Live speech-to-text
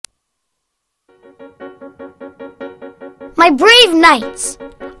My brave knights,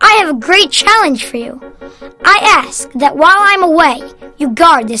 I have a great challenge for you. I ask that while I'm away, you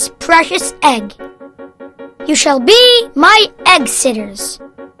guard this precious egg. You shall be my egg sitters.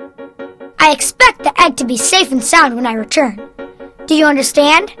 I expect the egg to be safe and sound when I return. Do you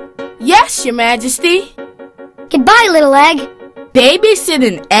understand? Yes, Your Majesty. Goodbye, little egg. Babysit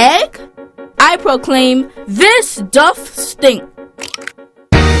an egg? I proclaim this doth stink.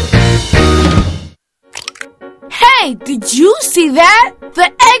 Hey, did you see that? The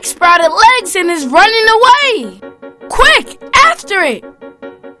egg sprouted legs and is running away. Quick, after it.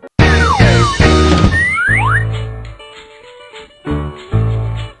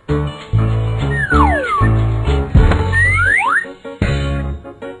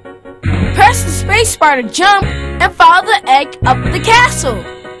 Press the space bar to jump and follow the egg up the castle.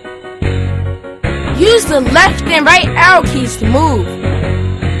 Use the left and right arrow keys to move.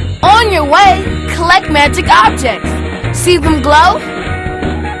 On your way, collect magic objects. See them glow?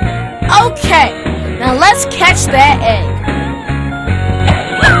 Okay, now let's catch that egg.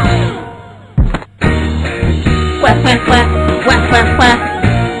 Quack, quack, quack, quack, quack, quack.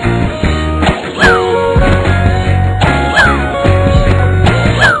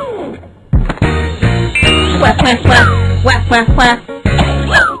 Quack, quack, quack, quack, quack, quack.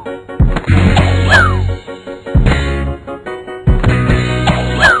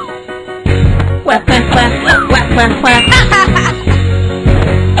 Quack, quack, quack, quack, quack, quack.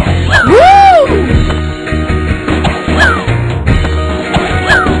 Woo!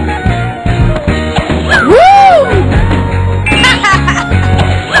 Woo!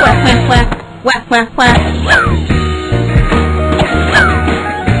 Quack, quack, quack, quack, quack, quack.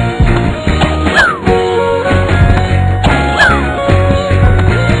 Quack, quack, quack, quack,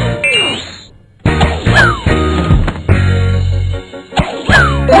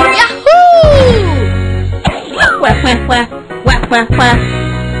 quack, quack.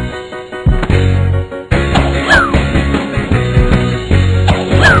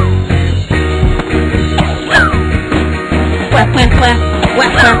 Quack, quack, quack,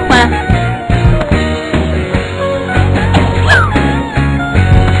 quack, quack, quack.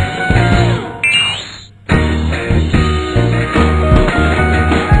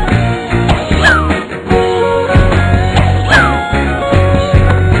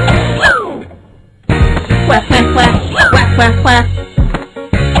 Quack, quack, quack, quack, quack, quack. Quack, quack, quack, quack, quack, quack.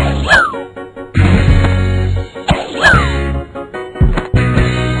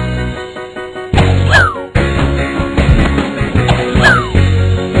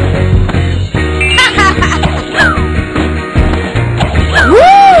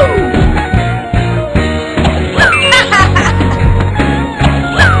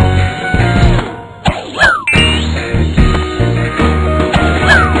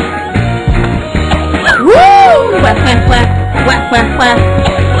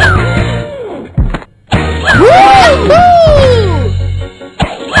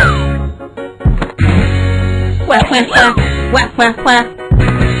 Quack, quack, quack, quack, quack, quack.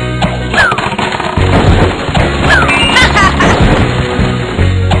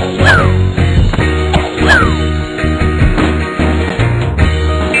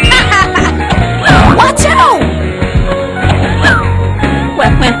 Watch out!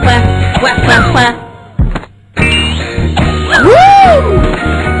 Quack, quack, quack, quack, quack, quack.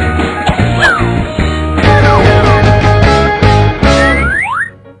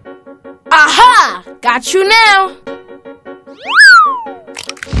 Aha! Got you now!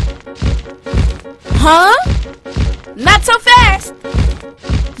 Huh? Not so fast!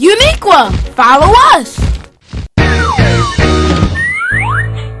 Uniqua, follow us!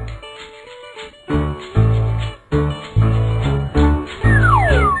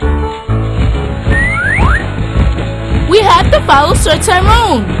 We have to follow Sir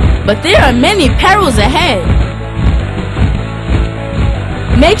Tyrone, but there are many perils ahead.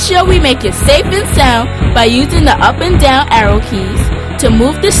 Make sure we make it safe and sound by using the up and down arrow keys to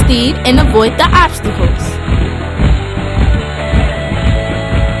move the steed and avoid the obstacles.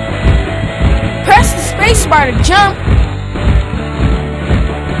 Press the space bar to jump.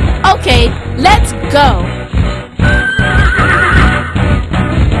 Okay, let's go.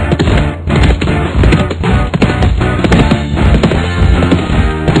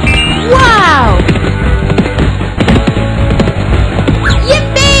 Wow!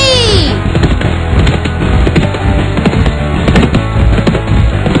 Yippee!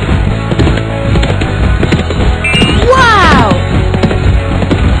 Wow!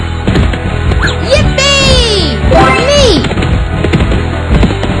 Yippee! Neat!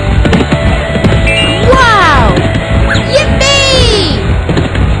 Wow!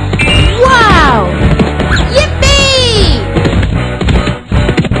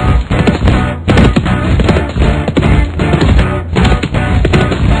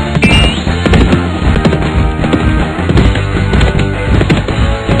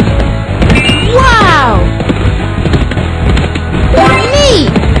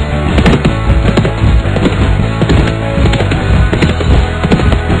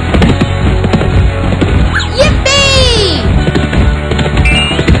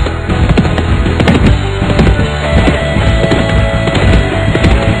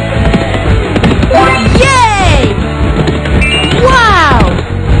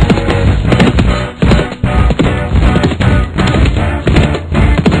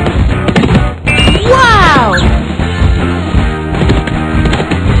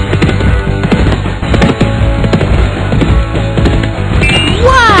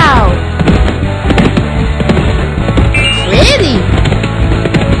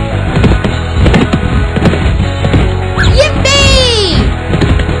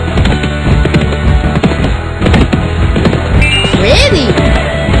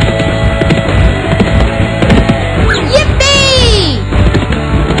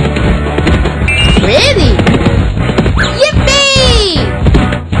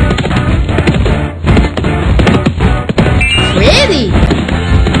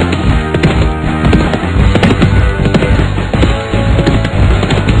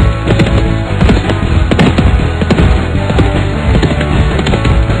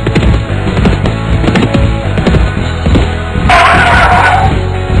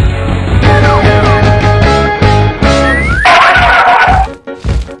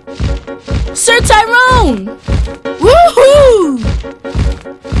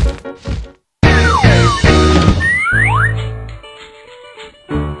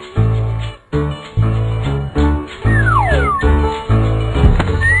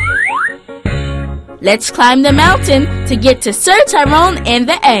 Let's climb the mountain to get to Sir Tyrone and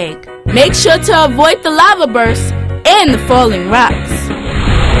the egg. Make sure to avoid the lava bursts and the falling rocks.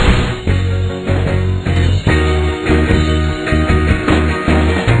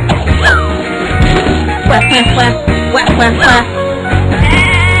 Quack, quack, quack, quack, quack, quack.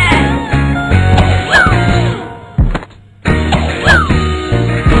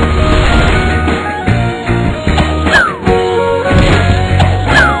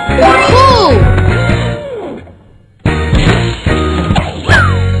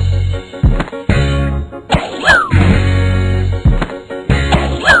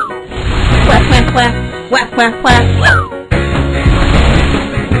 Quack, quack, quack.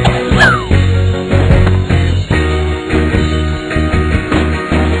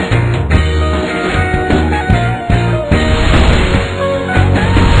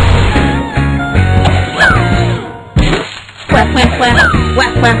 Quack, quack, quack,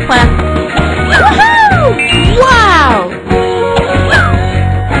 quack, quack, quack. Woohoo! Wow!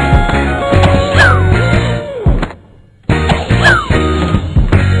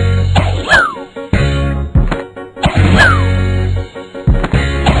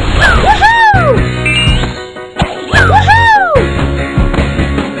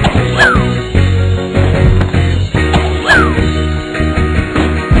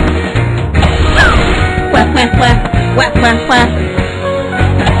 Quack, quack, quack.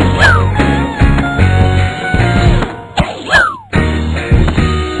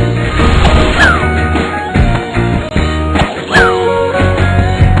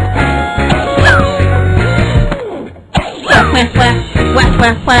 Quack, quack, quack,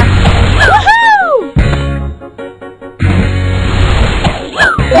 quack, quack. Woohoo!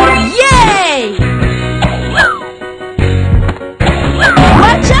 Yay!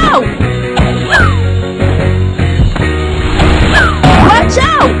 Watch out! Watch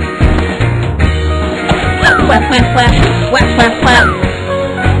out! Quack, quack, quack, quack, quack, quack.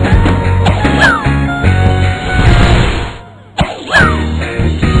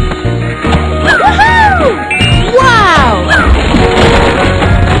 Woohoo! Wow!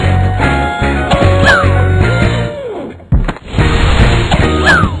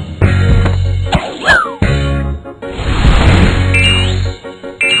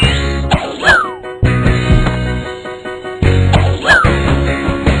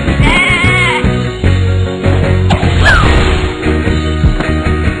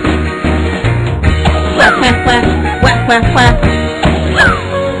 Quack, quack, quack.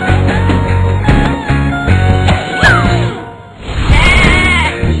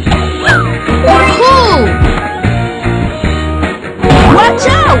 Cool! Watch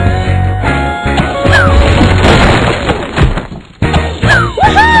out!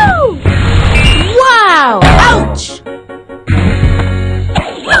 Woohoo! Wow! Ouch!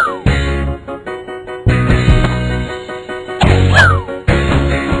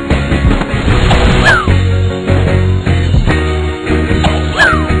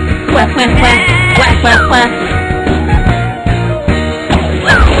 Quack, quack, quack, quack, quack, quack.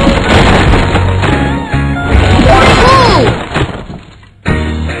 Cool!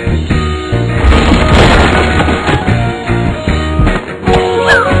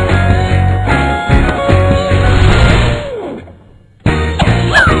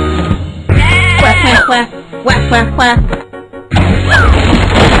 Quack, quack, quack, quack, quack, quack.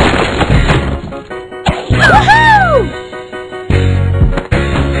 Woohoo!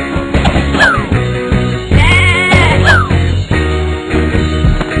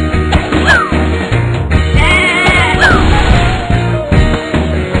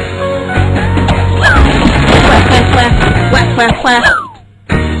 Quack, quack, quack.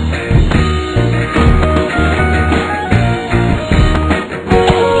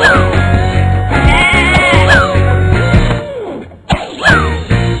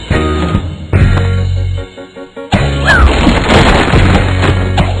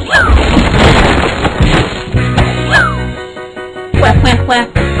 Quack, quack, quack,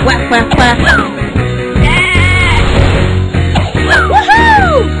 quack, quack, quack.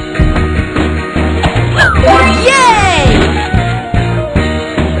 Woohoo! Yay!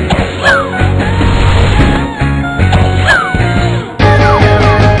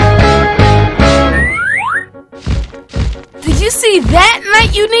 Did you see that, my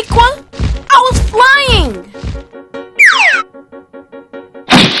unique one? I was flying!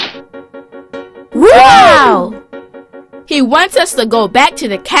 Wow! He wants us to go back to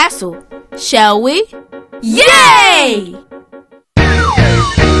the castle, shall we? Yay!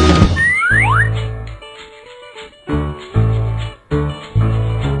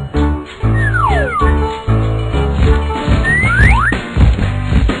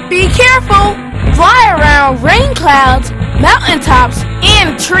 Be careful! fly around rain clouds, mountaintops,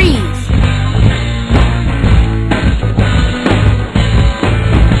 and trees.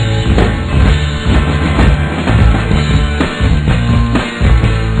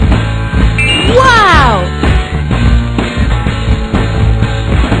 Wow!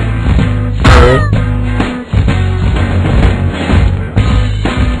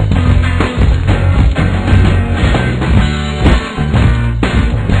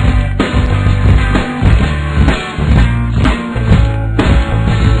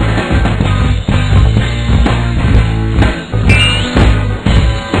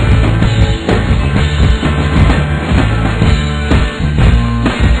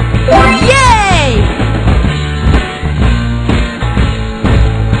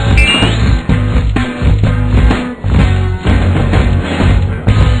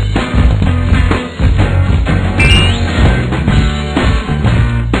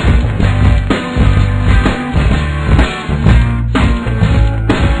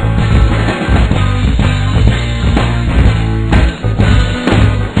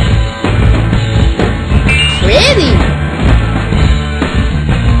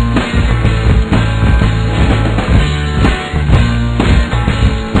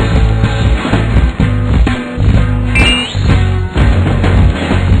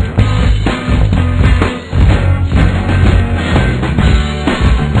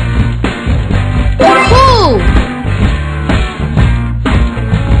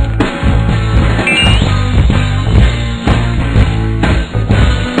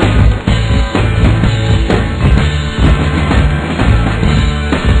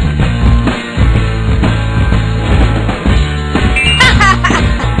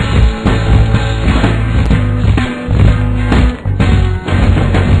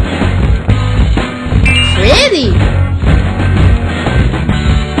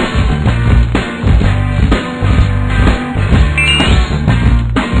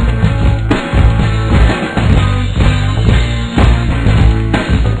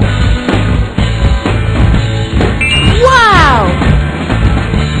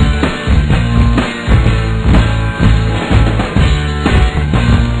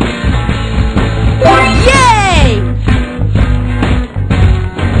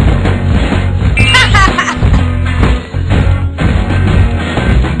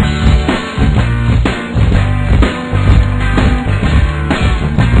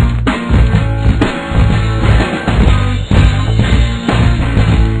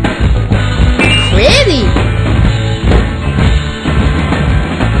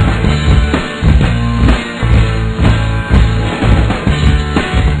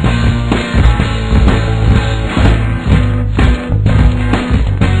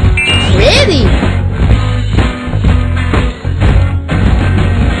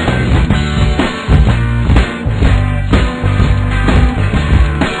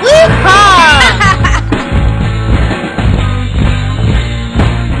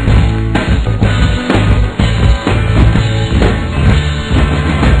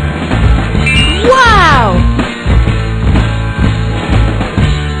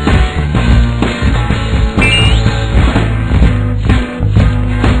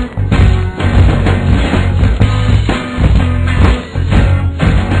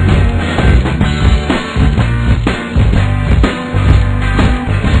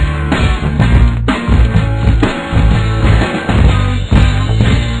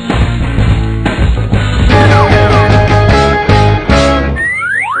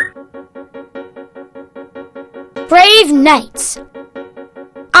 Brave knights,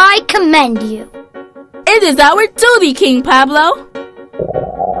 I commend you. It is our duty, King Pablo.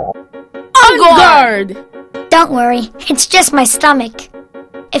 On guard! Don't worry, it's just my stomach.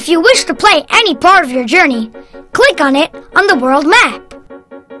 If you wish to play any part of your journey, click on it on the world map.